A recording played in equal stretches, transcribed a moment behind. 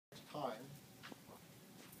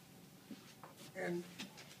And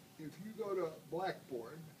if you go to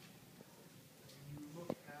Blackboard, and you look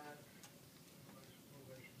at, I suppose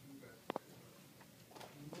I should do that.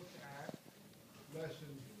 You look at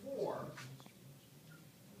lesson 4,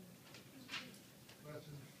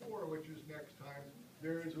 which is next time,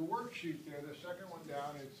 there is a worksheet there, the second one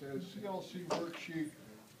down, it says CLC worksheet,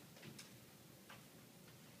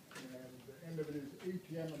 and the end of it is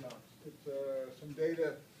ATM amounts. It's some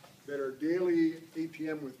data that are daily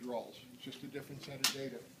ATM withdrawals. It's just a different set of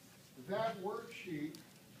data. That worksheet,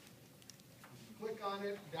 click on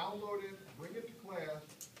it, download it, bring it to class,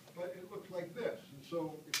 but it looks like this. And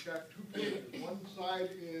so it's got 2 pages. One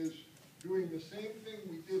side is doing the same thing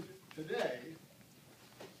we did today,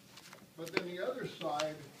 but then the other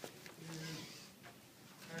side is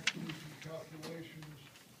actually some calculations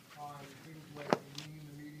on things like the mean,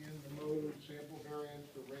 the median, the mode, sample variance,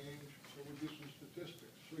 the range. So we do some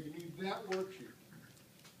statistics. So you need that worksheet.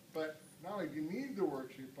 But not only do you need the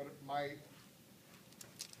worksheet, but my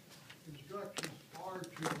instructions are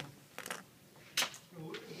to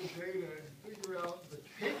look at the data and figure out the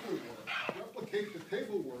table work, replicate the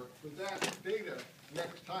table work for that data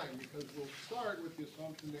next time, because we'll start with the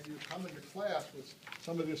assumption that you're coming to class with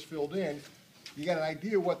some of this filled in. You got an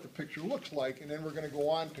idea what the picture looks like, and then we're going to go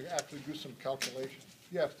on to actually do some calculations.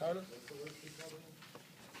 Yes, Tyler?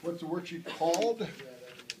 What's the worksheet called?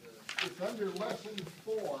 It's under lesson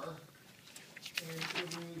 4, and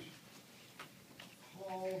it is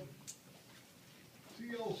called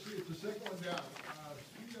CLC, it's the second one down,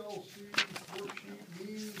 CLC worksheet,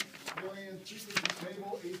 mean variance frequency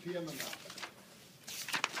table, ATM amount.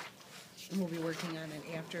 And we'll be working on it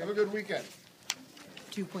after Have a good weekend.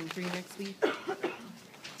 2.3 next week.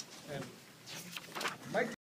 And Mike